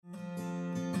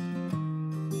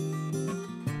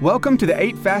Welcome to the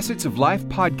 8 Facets of Life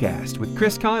podcast with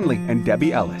Chris Conley and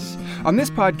Debbie Ellis. On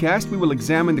this podcast, we will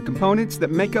examine the components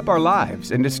that make up our lives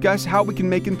and discuss how we can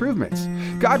make improvements.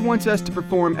 God wants us to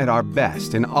perform at our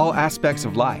best in all aspects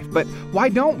of life, but why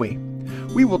don't we?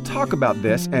 We will talk about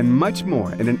this and much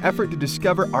more in an effort to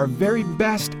discover our very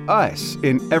best us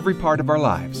in every part of our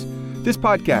lives. This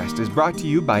podcast is brought to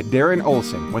you by Darren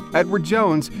Olson with Edward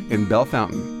Jones in Bell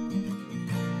Fountain.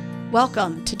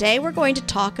 Welcome. Today we're going to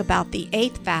talk about the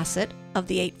 8th facet of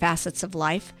the 8 Facets of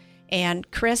Life. And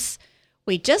Chris,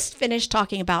 we just finished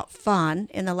talking about fun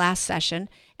in the last session,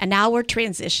 and now we're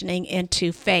transitioning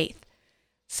into faith.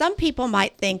 Some people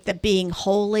might think that being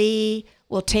holy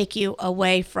will take you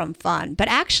away from fun. But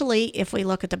actually, if we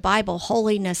look at the Bible,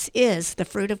 holiness is the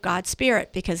fruit of God's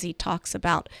Spirit because he talks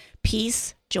about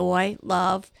peace, joy,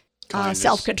 love,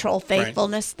 self-control,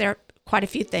 faithfulness. Right. There quite a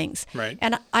few things. Right.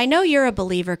 And I know you're a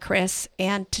believer, Chris,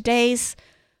 and today's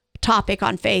topic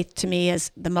on faith to me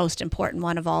is the most important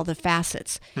one of all the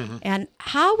facets. Mm-hmm. And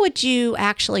how would you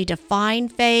actually define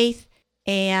faith,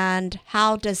 and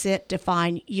how does it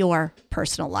define your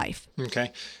personal life?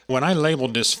 Okay. When I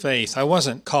labeled this faith, I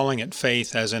wasn't calling it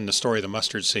faith as in the story of the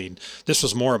mustard seed. This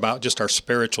was more about just our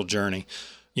spiritual journey.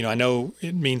 You know, I know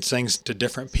it means things to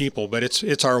different people, but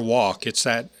it's our walk. It's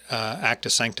that act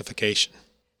of sanctification.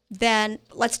 Then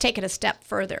let's take it a step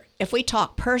further. If we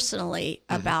talk personally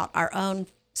about our own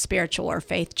spiritual or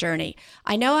faith journey,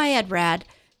 I know I had read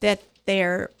that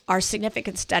there are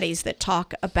significant studies that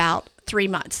talk about 3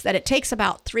 months, that it takes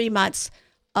about 3 months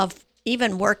of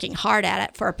even working hard at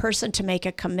it for a person to make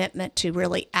a commitment to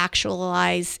really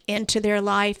actualize into their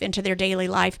life, into their daily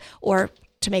life, or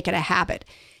to make it a habit.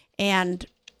 And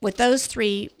with those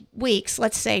 3 weeks,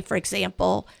 let's say, for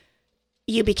example,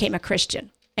 you became a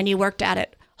Christian and you worked at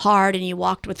it hard and you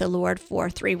walked with the Lord for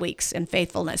 3 weeks in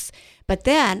faithfulness. But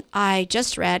then I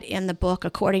just read in the book,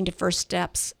 According to First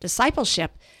Steps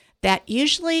Discipleship, that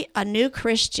usually a new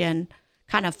Christian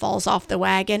kind of falls off the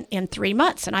wagon in 3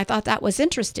 months. And I thought that was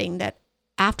interesting that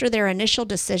after their initial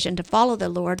decision to follow the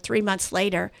Lord, 3 months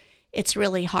later, it's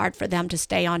really hard for them to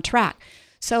stay on track.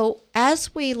 So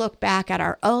as we look back at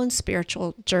our own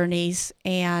spiritual journeys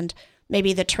and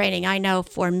maybe the training, I know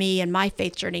for me and my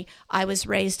faith journey, I was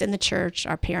raised in the church.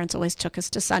 Our parents always took us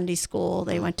to Sunday school.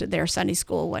 They went to their Sunday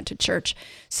school, went to church.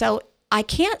 So I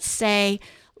can't say,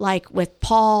 like with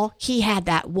Paul, he had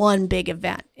that one big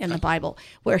event in the Bible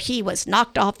where he was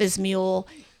knocked off his mule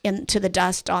into the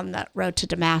dust on the road to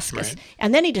Damascus. Right.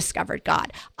 And then he discovered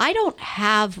God. I don't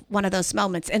have one of those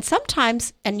moments. And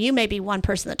sometimes, and you may be one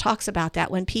person that talks about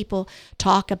that, when people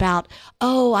talk about,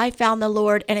 oh, I found the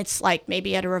Lord, and it's like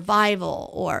maybe at a revival,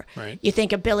 or you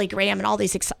think of Billy Graham and all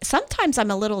these. Sometimes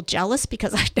I'm a little jealous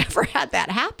because I've never had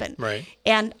that happen. Right.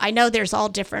 And I know there's all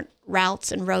different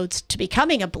routes and roads to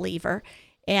becoming a believer.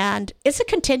 And it's a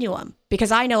continuum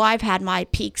because I know I've had my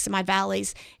peaks and my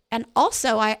valleys. And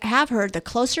also I have heard the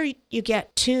closer you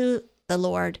get to the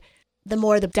Lord, the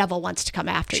more the devil wants to come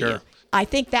after you. I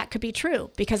think that could be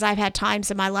true because I've had times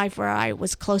in my life where I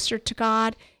was closer to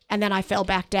God and then I fell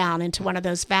back down into one of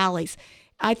those valleys.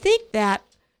 I think that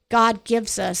God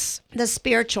gives us the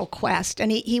spiritual quest,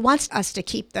 and he wants us to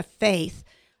keep the faith.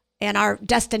 And our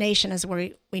destination, as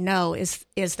we know, is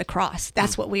the cross.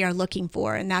 That's what we are looking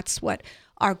for, and that's what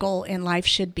our goal in life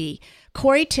should be.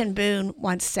 Corrie ten Boom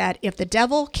once said, if the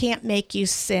devil can't make you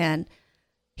sin,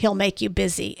 he'll make you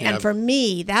busy. Yep. And for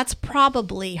me, that's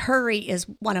probably, hurry is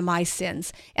one of my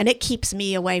sins, and it keeps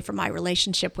me away from my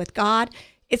relationship with God.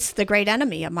 It's the great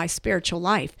enemy of my spiritual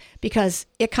life because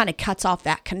it kind of cuts off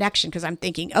that connection because I'm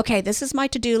thinking, okay, this is my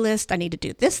to-do list. I need to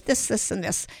do this, this, this, and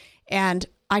this. And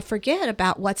I forget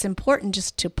about what's important,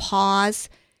 just to pause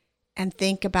and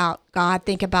think about God,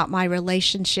 think about my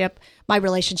relationship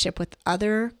with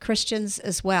other Christians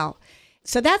as well.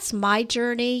 So that's my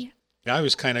journey. I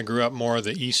always kind of grew up more of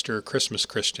the Easter Christmas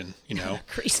Christian, you know.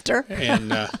 Easter.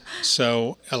 And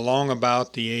so along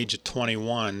about the age of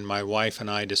 21, my wife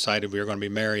and I decided we were going to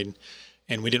be married,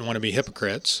 and we didn't want to be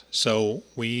hypocrites. So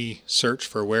we searched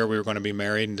for where we were going to be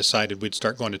married and decided we'd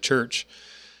start going to church.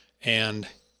 And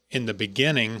in the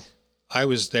beginning, I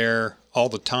was there all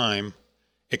the time,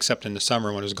 except in the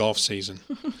summer when it was golf season.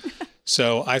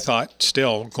 So I thought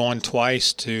still going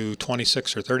twice to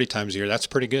 26 or 30 times a year, that's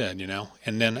pretty good, you know.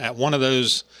 And then at one of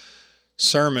those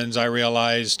sermons, I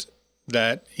realized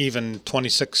that even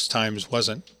 26 times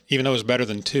wasn't, even though it was better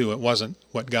than 2, it wasn't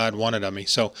what God wanted of me.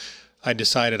 So I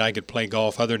decided I could play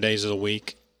golf other days of the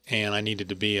week, and I needed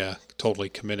to be a totally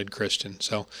committed Christian.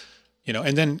 So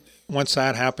And then once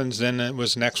that happens, then it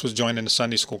was next was joining the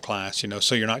Sunday school class,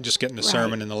 so you're not just getting the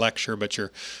sermon and the lecture, but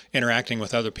you're interacting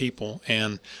with other people.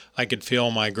 And I could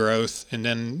feel my growth. And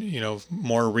then,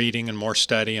 more reading and more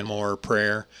study and more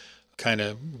prayer kind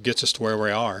of gets us to where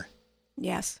we are.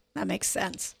 Yes, that makes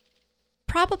sense.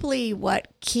 Probably what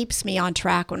keeps me on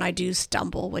track when I do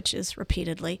stumble, which is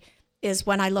repeatedly, is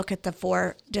when I look at the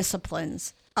 4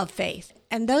 disciplines of faith.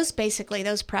 And those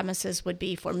premises would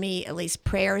be, for me at least,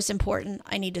 prayer is important.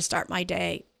 I need to start my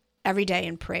day every day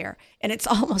in prayer. And it's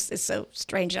so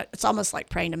strange. It's almost like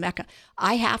praying to Mecca.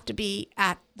 I have to be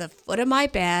at the foot of my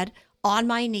bed on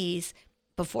my knees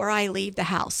before I leave the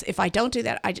house. If I don't do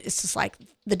that, it's just like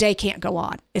the day can't go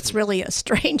on. It's really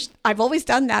I've always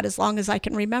done that as long as I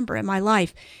can remember in my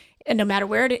life. And no matter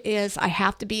where it is, I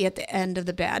have to be at the end of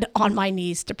the bed on my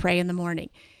knees to pray in the morning.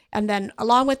 And then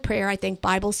along with prayer, I think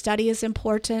Bible study is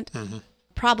important,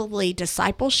 probably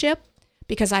discipleship,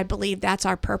 because I believe that's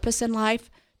our purpose in life,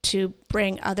 to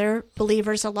bring other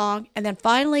believers along. And then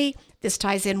finally, this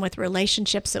ties in with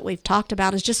relationships that we've talked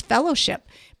about, is just fellowship,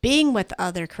 being with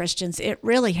other Christians. It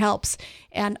really helps.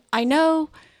 And I know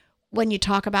when you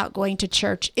talk about going to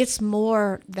church, it's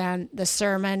more than the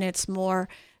sermon. It's more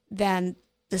than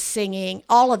the singing.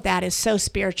 All of that is so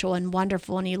spiritual and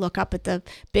wonderful. And you look up at the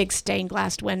big stained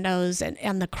glass windows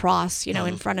and the cross,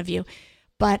 in front of you.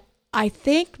 But I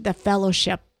think the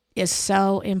fellowship is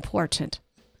so important.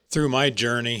 Through my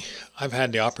journey, I've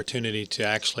had the opportunity to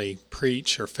actually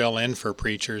preach or fill in for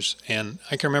preachers. And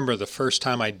I can remember the first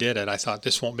time I did it, I thought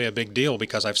this won't be a big deal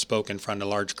because I've spoken in front of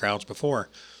large crowds before.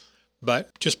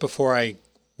 But just before I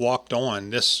walked on,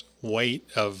 this weight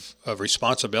of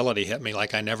responsibility hit me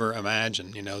like I never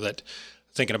imagined, that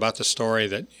thinking about the story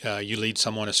that you lead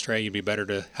someone astray, you'd be better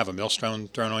to have a millstone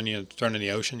thrown on you and thrown in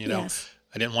the ocean, Yes.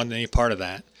 I didn't want any part of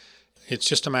that. It's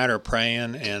just a matter of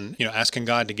praying and, asking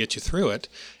God to get you through it.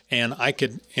 And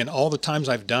in all the times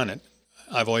I've done it,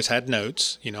 I've always had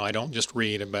notes. I don't just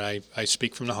read it, but I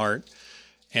speak from the heart.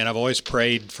 And I've always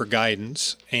prayed for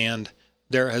guidance. And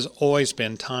there has always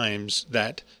been times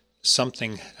that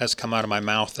something has come out of my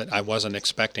mouth that I wasn't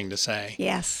expecting to say.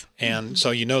 Yes. And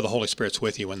so the Holy Spirit's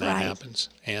with you when that happens.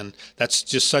 And that's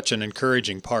just such an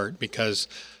encouraging part, because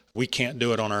we can't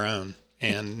do it on our own.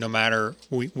 And no matter,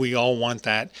 we all want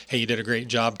that, hey, you did a great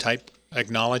job type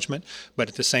acknowledgement, but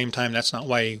at the same time, that's not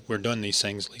why we're doing these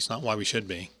things, at least not why we should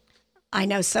be. I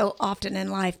know so often in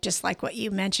life, just like what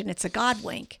you mentioned, it's a God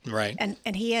wink. Right. And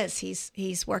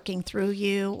he's working through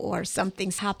you, or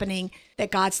something's happening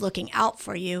that God's looking out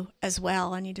for you as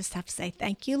well. And you just have to say,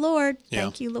 thank you, Lord. Yeah.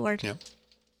 Thank you, Lord. Yeah.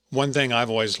 One thing I've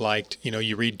always liked,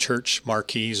 you read church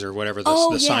marquees or whatever,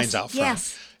 the signs out front.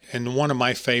 Yes. And one of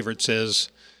my favorites is,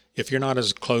 if you're not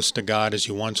as close to God as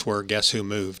you once were, guess who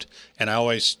moved? And I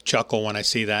always chuckle when I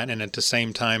see that. And at the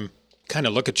same time, kind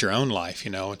of look at your own life,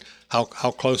 how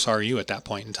close are you at that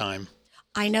point in time?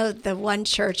 I know the one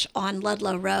church on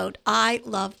Ludlow Road, I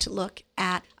love to look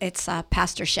at. It's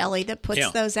Pastor Shelley that puts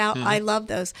those out. I love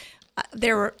those.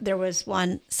 There was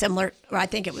one similar, or I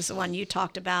think it was the one you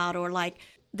talked about, or like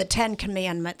the 10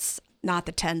 Commandments, not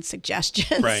the 10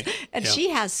 Suggestions. Right. And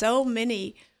she has so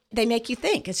many. They make you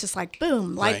think. It's just like,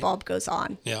 boom, light bulb goes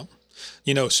on. Yeah.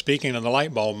 Speaking of the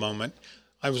light bulb moment,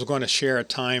 I was going to share a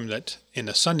time that in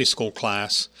a Sunday school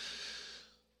class,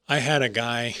 I had a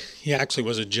guy, he actually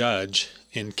was a judge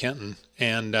in Kenton,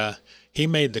 and he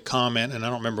made the comment, and I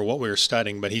don't remember what we were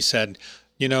studying, but he said,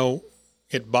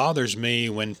 it bothers me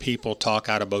when people talk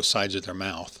out of both sides of their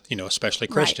mouth, especially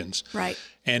Christians. Right.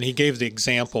 And he gave the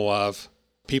example of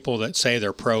people that say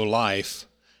they're pro-life,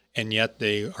 and yet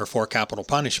they are for capital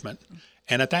punishment.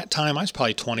 And at that time, I was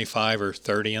probably 25 or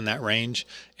 30 in that range.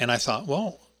 And I thought,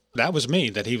 well, that was me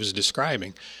that he was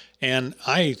describing. And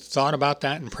I thought about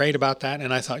that and prayed about that.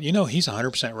 And I thought, he's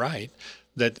 100% right.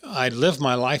 That I lived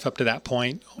my life up to that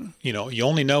point. You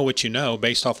only know what you know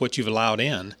based off what you've allowed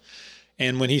in.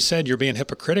 And when he said you're being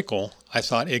hypocritical, I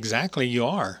thought, exactly, you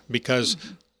are. Because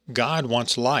God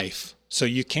wants life. So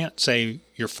you can't say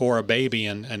you're for a baby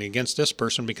and against this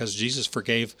person, because Jesus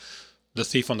forgave the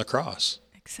thief on the cross.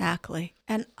 Exactly.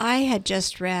 And I had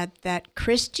just read that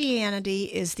Christianity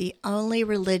is the only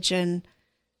religion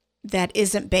that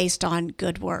isn't based on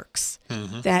good works.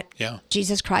 That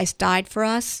Jesus Christ died for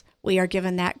us. We are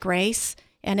given that grace.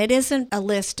 And it isn't a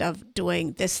list of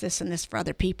doing this, and this for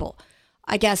other people.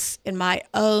 I guess in my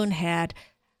own head,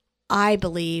 I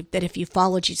believe that if you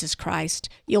follow Jesus Christ,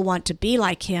 you'll want to be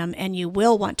like him, and you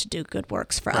will want to do good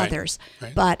works for others.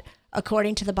 Right. But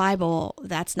according to the Bible,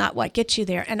 that's not what gets you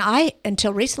there. And I,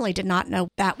 until recently, did not know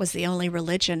that was the only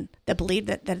religion that believed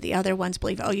that the other ones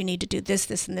believe, you need to do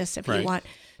this, and this if you want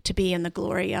to be in the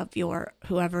glory of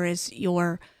whoever is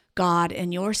your God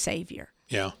and your Savior.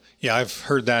 Yeah. Yeah, I've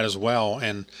heard that as well.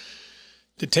 And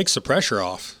it takes the pressure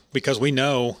off, because we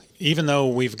know, even though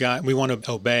we want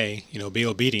to obey, be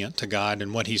obedient to God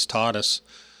and what He's taught us,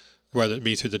 whether it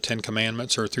be through the Ten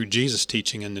Commandments or through Jesus'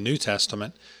 teaching in the New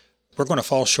Testament, we're going to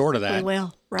fall short of that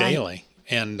daily.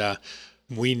 And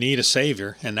we need a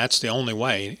Savior, and that's the only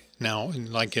way. Now,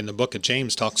 like in the book of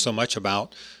James talks so much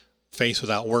about faith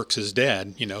without works is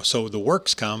dead, so the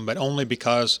works come, but only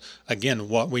because, again,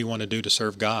 what we want to do to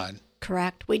serve God.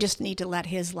 Correct. We just need to let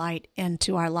His light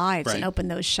into our lives and open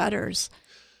those shutters,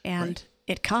 and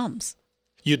it comes.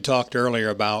 You'd talked earlier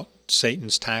about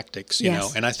Satan's tactics,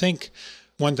 yes. And I think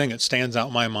one thing that stands out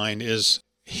in my mind is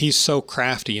he's so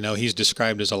crafty. He's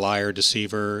described as a liar,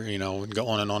 deceiver, and go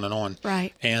on and on and on.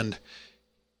 Right. And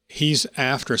he's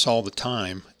after us all the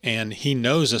time, and he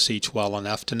knows us each well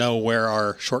enough to know where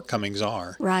our shortcomings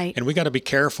are. Right. And we got to be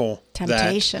careful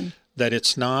Temptation. that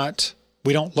it's not,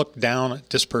 we don't look down at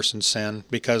this person's sin,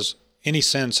 because any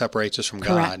sin separates us from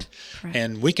God. Correct.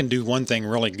 And we can do one thing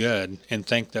really good and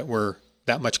think that we're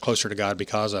that much closer to God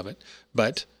because of it.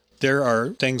 But there are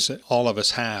things that all of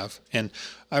us have. And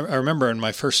I remember in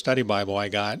my first study Bible I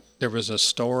got, there was a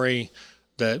story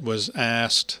that was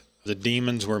asked. The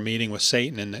demons were meeting with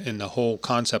Satan, and the whole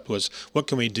concept was, what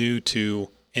can we do to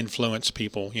influence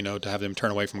people, to have them turn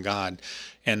away from God?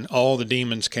 And all the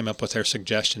demons came up with their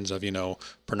suggestions of,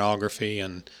 pornography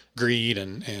and greed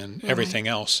and everything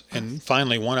else. And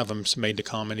finally, one of them made the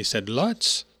comment, he said,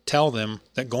 let's tell them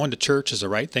that going to church is the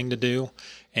right thing to do,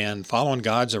 and following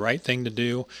God's the right thing to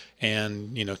do,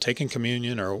 and, taking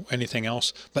communion or anything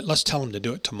else, but let's tell them to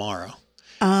do it tomorrow.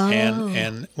 Oh.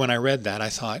 And when I read that, I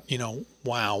thought,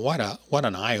 wow, what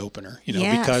an eye opener,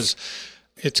 Yes. because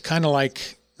it's kind of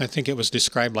like, I think it was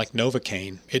described like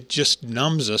Novocaine. It just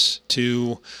numbs us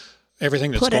to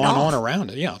everything that's going on around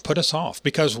it. Yeah, put us off.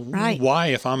 Because why,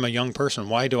 if I'm a young person,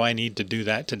 why do I need to do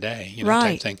that today?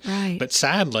 Type thing. Right. But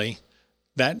sadly,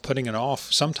 that putting it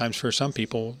off, sometimes for some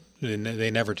people, they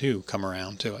never do come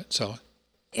around to it. So,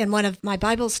 in one of my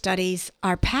Bible studies,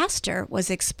 our pastor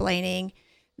was explaining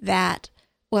that,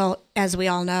 well, as we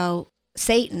all know,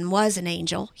 Satan was an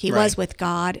angel. He was with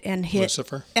God, and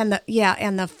Lucifer. And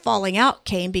the falling out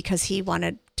came because he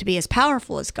wanted to be as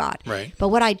powerful as God. Right. But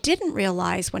what I didn't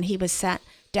realize when he was sent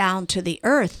down to the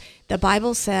earth, the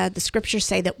Bible said, the scriptures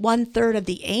say that 1/3 of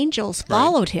the angels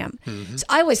followed him. Mm-hmm. So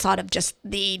I always thought of just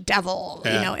the devil,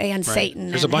 and Satan,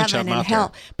 There's and a bunch heaven of them and out hell.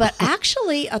 there. But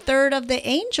actually, 1/3 of the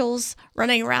angels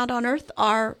running around on earth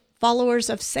are followers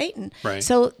of Satan. Right.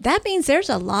 So that means there's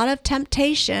a lot of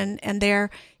temptation, and there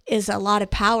is a lot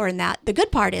of power in that. The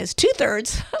good part is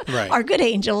 2/3 are good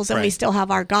angels, and we still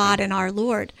have our God and our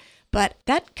Lord. But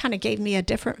that kind of gave me a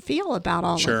different feel about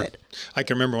all of it. I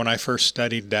can remember when I first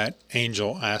studied that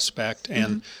angel aspect,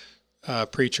 and a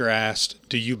preacher asked,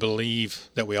 do you believe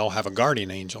that we all have a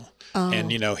guardian angel? And,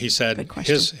 he said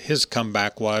his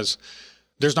comeback was,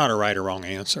 there's not a right or wrong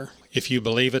answer. If you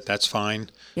believe it, that's fine.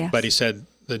 Yes. But he said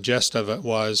the gist of it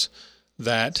was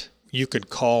that you could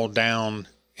call down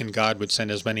and God would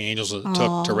send as many angels as it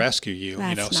took to rescue you.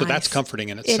 So that's comforting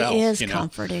in itself. It is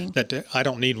comforting. That I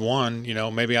don't need one.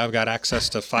 Maybe I've got access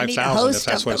to 5,000 if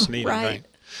that's what's needed. Right.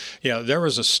 Yeah, there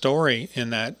was a story in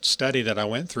that study that I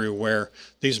went through where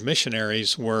these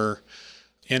missionaries were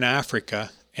in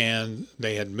Africa, and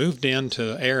they had moved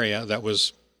into an area that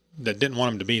didn't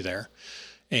want them to be there,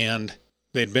 and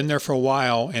they'd been there for a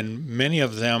while, and many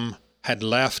of them had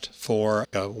left for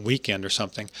a weekend or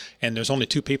something, and there's only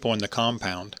 2 people in the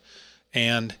compound.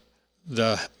 And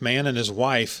the man and his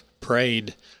wife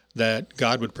prayed that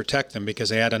God would protect them because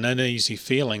they had an uneasy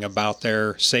feeling about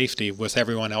their safety with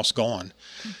everyone else gone.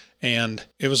 And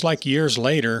it was like years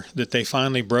later that they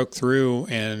finally broke through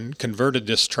and converted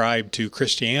this tribe to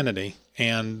Christianity.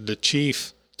 And the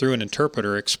chief, through an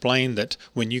interpreter, explained that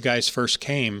when you guys first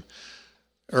came,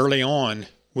 early on,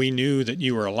 we knew that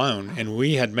you were alone, and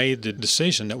we had made the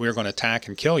decision that we were going to attack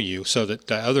and kill you so that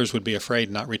the others would be afraid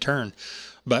and not return.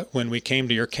 But when we came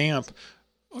to your camp,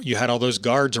 you had all those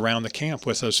guards around the camp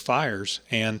with those fires.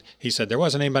 And he said there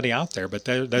wasn't anybody out there, but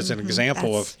there's an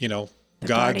example of, the God's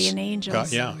guardian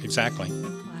angels. Yeah, exactly.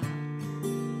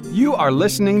 You are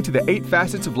listening to the 8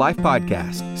 Facets of Life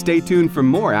podcast. Stay tuned for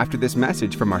more after this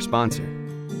message from our sponsor.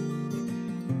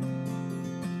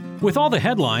 With all the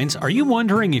headlines, are you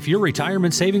wondering if your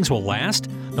retirement savings will last?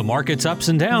 The market's ups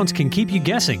and downs can keep you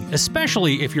guessing,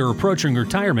 especially if you're approaching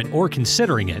retirement or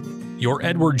considering it. Your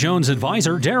Edward Jones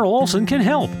advisor, Daryl Olson, can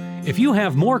help. If you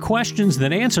have more questions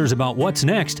than answers about what's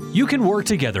next, you can work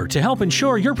together to help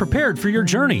ensure you're prepared for your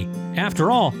journey. After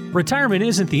all, retirement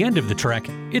isn't the end of the trek,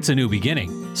 it's a new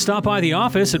beginning. Stop by the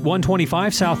office at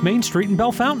 125 South Main Street in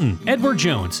Bellefontaine. Edward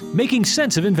Jones, making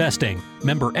sense of investing.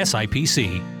 Member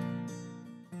SIPC.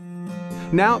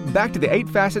 Now, back to the 8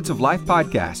 Facets of Life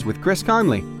podcast with Chris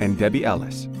Conley and Debbie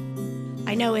Ellis.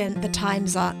 I know in the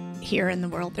times here in the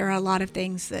world, there are a lot of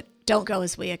things that don't go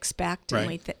as we expect,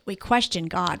 and we question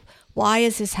God. Why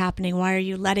is this happening? Why are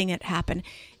you letting it happen?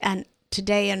 And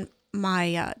today in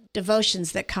my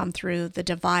devotions that come through the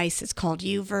device, it's called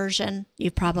YouVersion.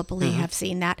 You probably have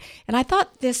seen that. And I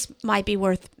thought this might be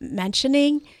worth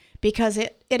mentioning because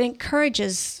it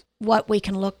encourages what we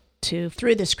can look to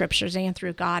through the scriptures and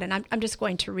through God. And I'm just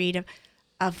going to read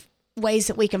of ways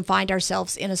that we can find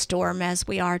ourselves in a storm as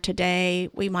we are today.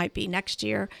 We might be next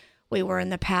year. We were in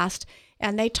the past.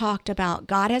 And they talked about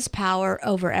God has power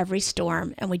over every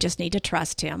storm, and we just need to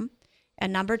trust him.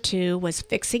 And number 2 was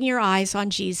fixing your eyes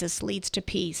on Jesus leads to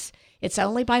peace. It's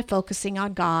only by focusing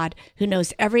on God, who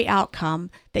knows every outcome,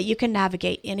 that you can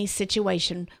navigate any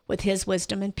situation with his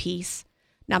wisdom and peace.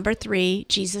 Number 3,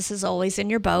 Jesus is always in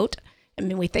your boat. I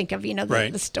mean, we think of,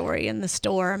 the story in the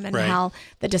storm and how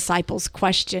the disciples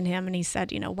questioned him, and he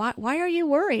said, why are you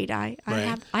worried? I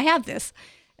have this.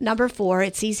 Number 4,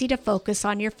 it's easy to focus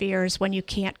on your fears when you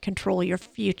can't control your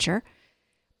future.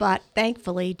 But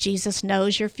thankfully, Jesus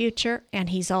knows your future, and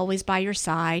he's always by your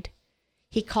side.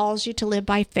 He calls you to live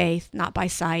by faith, not by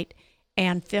sight.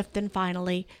 And 5th and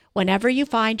finally, whenever you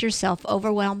find yourself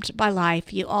overwhelmed by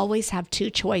life, you always have 2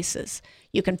 choices.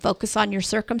 You can focus on your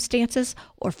circumstances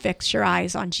or fix your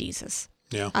eyes on Jesus.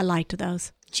 Yeah. I liked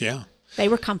those. Yeah. They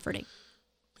were comforting.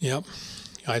 Yep.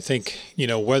 I think,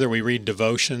 whether we read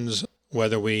devotions,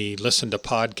 whether we listen to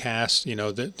podcasts,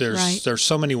 there's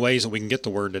so many ways that we can get the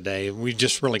word today. We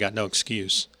just really got no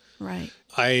excuse. Right.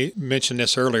 I mentioned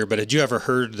this earlier, but had you ever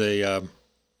heard the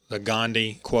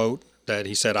Gandhi quote that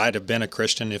he said, "I'd have been a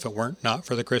Christian if it weren't not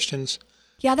for the Christians"?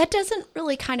 Yeah, that doesn't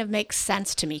really kind of make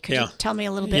sense to me. Could you tell me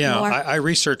a little bit more? I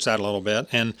researched that a little bit.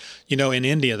 And, in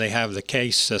India, they have the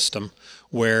caste system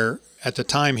where at the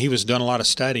time he was doing a lot of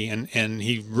study and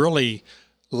he really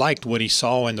liked what he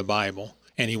saw in the Bible.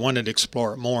 And he wanted to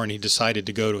explore it more, and he decided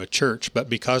to go to a church. But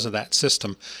because of that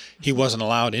system, he wasn't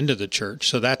allowed into the church.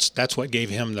 So that's what gave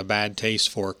him the bad taste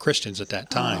for Christians at that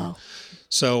time. Oh.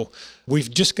 So we've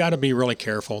just got to be really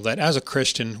careful that as a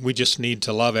Christian, we just need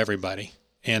to love everybody.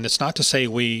 And it's not to say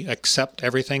we accept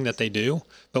everything that they do,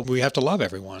 but we have to love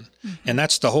everyone. Mm-hmm. And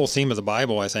that's the whole theme of the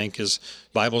Bible, I think, is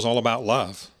the Bible's all about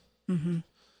love. Mm-hmm.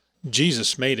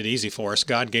 Jesus made it easy for us.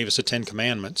 God gave us the 10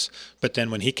 Commandments. But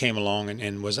then when he came along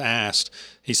and was asked,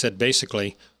 he said,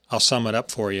 basically, I'll sum it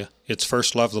up for you. It's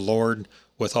first love the Lord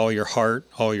with all your heart,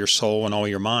 all your soul, and all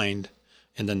your mind.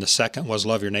 And then the second was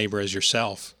love your neighbor as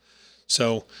yourself.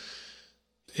 So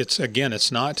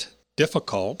it's not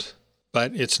difficult,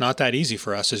 but it's not that easy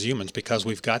for us as humans because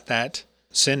we've got that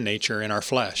sin nature in our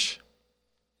flesh.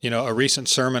 A recent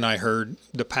sermon I heard,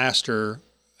 the pastor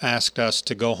asked us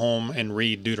to go home and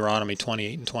read Deuteronomy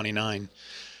 28 and 29.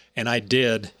 And I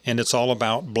did, and it's all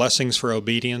about blessings for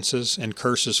obediences and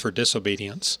curses for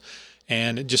disobedience.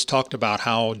 And it just talked about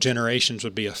how generations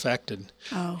would be affected.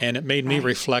 Oh, and it made me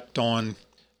reflect on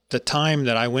the time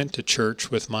that I went to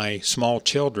church with my small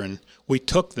children. We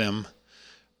took them,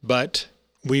 but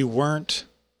we weren't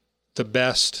the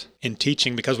best in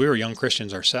teaching because we were young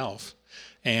Christians ourselves.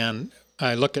 And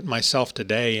I look at myself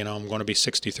today, I'm going to be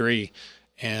 63,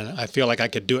 and I feel like I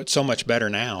could do it so much better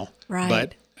now. Right.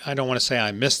 But I don't want to say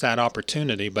I missed that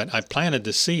opportunity, but I planted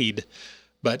the seed,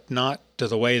 but not to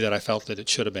the way that I felt that it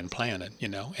should have been planted,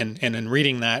 And in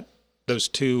reading those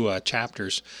 2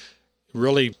 chapters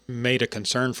really made a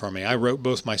concern for me. I wrote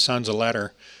both my sons a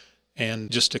letter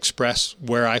and just expressed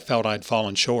where I felt I'd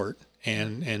fallen short.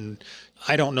 And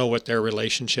I don't know what their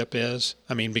relationship is.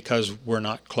 I mean, because we're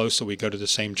not close, so we go to the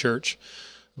same church.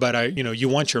 But you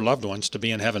want your loved ones to be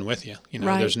in heaven with you.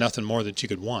 Right. There's nothing more that you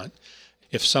could want.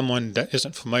 If someone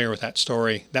isn't familiar with that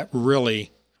story,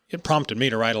 it prompted me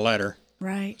to write a letter.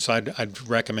 Right. So I'd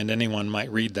recommend anyone might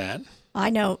read that. I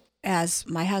know as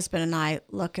my husband and I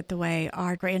look at the way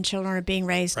our grandchildren are being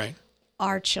raised, right.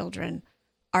 Our children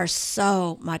are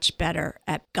so much better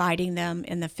at guiding them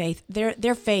in the faith.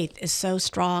 Their faith is so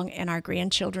strong, and our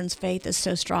grandchildren's faith is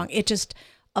so strong. It just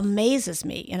amazes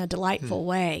me in a delightful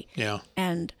way. Yeah.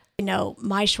 And,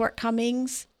 my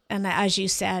shortcomings, and as you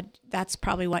said, that's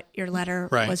probably what your letter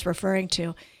was referring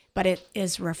to, but it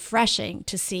is refreshing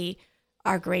to see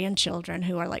our grandchildren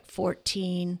who are like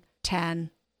 14, 10,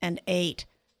 and 8.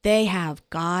 They have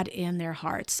God in their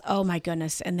hearts. Oh my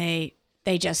goodness. And they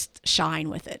they just shine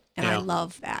with it. And I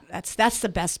love that. That's the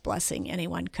best blessing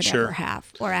anyone could ever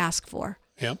have or ask for.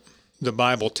 Yep. The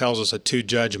Bible tells us of 2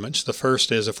 judgments. The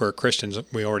first is if we're Christians,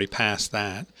 we already passed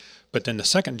that. But then the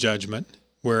second judgment,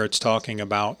 where it's talking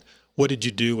about what did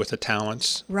you do with the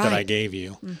talents that I gave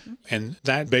you? Mm-hmm. And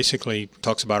that basically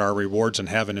talks about our rewards in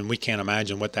heaven, and we can't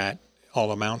imagine what that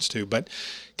all amounts to. But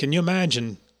can you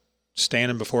imagine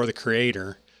standing before the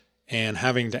Creator and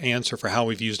having to answer for how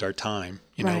we've used our time?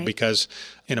 You know, because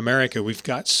in America, we've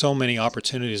got so many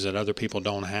opportunities that other people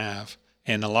don't have.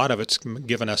 And a lot of it's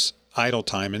given us idle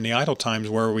time. And the idle times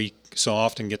where we so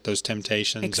often get those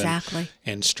temptations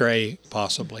and stray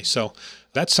possibly. So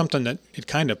that's something that it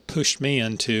kind of pushed me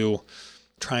into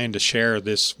trying to share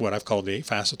this, what I've called the 8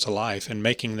 facets of life, and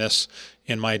making this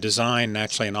in my design.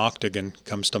 Naturally, an octagon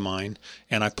comes to mind.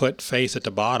 And I put faith at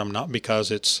the bottom, not because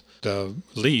it's the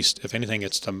least, if anything,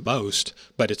 it's the most,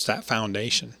 but it's that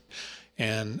foundation.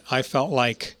 And I felt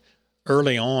like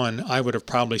early on, I would have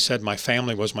probably said my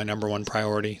family was my number one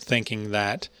priority, thinking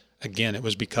that, again, it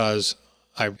was because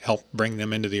I helped bring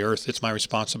them into the earth. It's my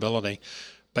responsibility.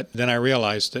 But then I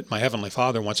realized that my Heavenly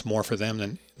Father wants more for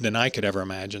them than I could ever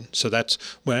imagine. So that's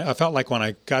when I felt like when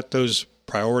I got those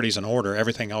priorities in order,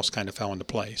 everything else kind of fell into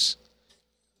place.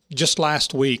 Just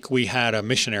last week, we had a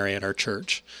missionary at our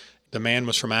church. The man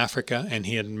was from Africa, and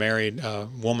he had married a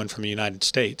woman from the United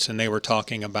States, and they were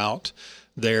talking about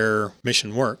their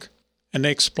mission work. And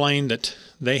they explained that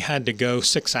they had to go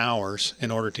 6 hours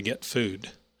in order to get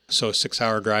food. So a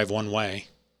 6-hour drive one way,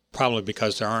 probably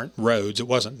because there aren't roads. It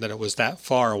wasn't that it was that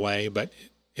far away, but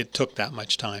it took that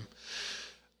much time.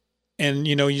 And,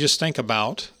 you know, you just think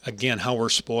about, again, how we're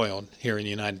spoiled here in the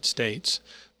United States.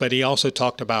 But he also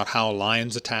talked about how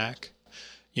lions attack.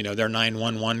 You know, their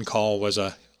 911 call was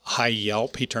a high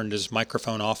yelp. He turned his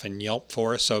microphone off and yelped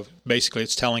for us. So basically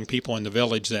it's telling people in the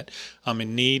village that I'm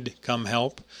in need, come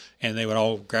help. And they would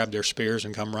all grab their spears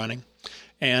and come running.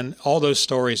 And all those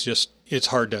stories, just, it's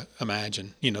hard to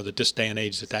imagine, you know, that this day and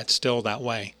age that that's still that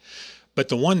way. But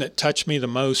the one that touched me the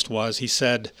most was, he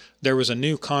said there was a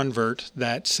new convert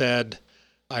that said,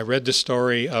 I read the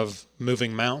story of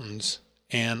moving mountains,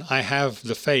 and I have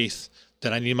the faith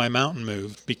that I need my mountain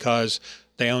moved because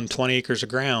they owned 20 acres of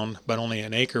ground, but only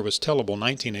an acre was tillable,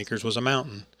 19 acres was a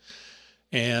mountain.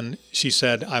 And she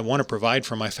said, I want to provide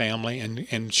for my family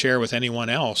and share with anyone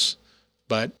else,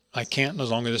 but I can't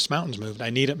as long as this mountain's moved. I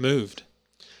need it moved.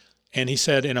 And he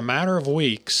said in a matter of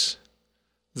weeks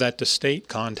that the state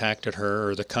contacted her,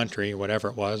 or the country, whatever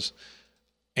it was,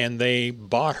 and they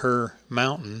bought her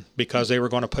mountain because they were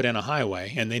going to put in a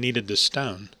highway and they needed the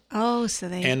stone. Oh, so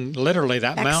they And literally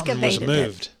that mountain was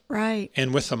moved. Right.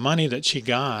 And with the money that she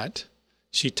got,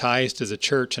 she tithes to the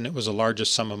church, and it was the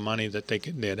largest sum of money that they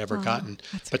had ever gotten.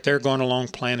 But they're going along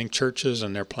planning churches,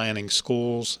 and they're planning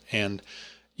schools. And,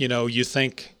 you know, you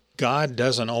think God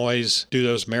doesn't always do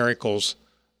those miracles,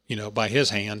 you know, by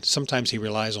his hand. Sometimes he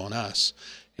relies on us.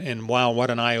 And wow,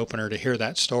 what an eye-opener to hear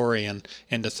that story and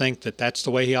to think that that's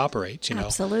the way he operates, you know.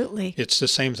 Absolutely. It's the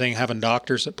same thing having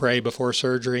doctors that pray before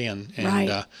surgery, and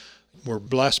we're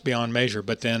blessed beyond measure.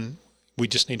 But then we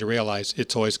just need to realize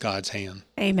it's always God's hand.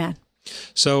 Amen.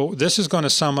 So this is going to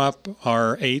sum up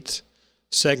our 8th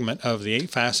segment of the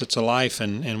 8 Facets of Life,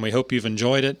 and we hope you've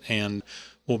enjoyed it, and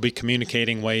we'll be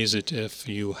communicating ways that if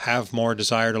you have more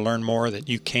desire to learn more, that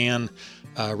you can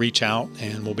reach out,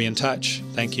 and we'll be in touch.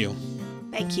 Thank you.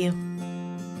 Thank you.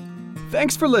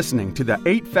 Thanks for listening to the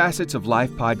 8 Facets of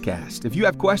Life podcast. If you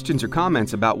have questions or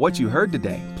comments about what you heard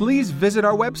today, please visit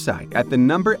our website at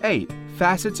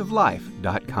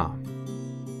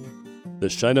 8facetsoflife.com. The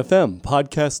Shine FM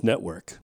Podcast Network.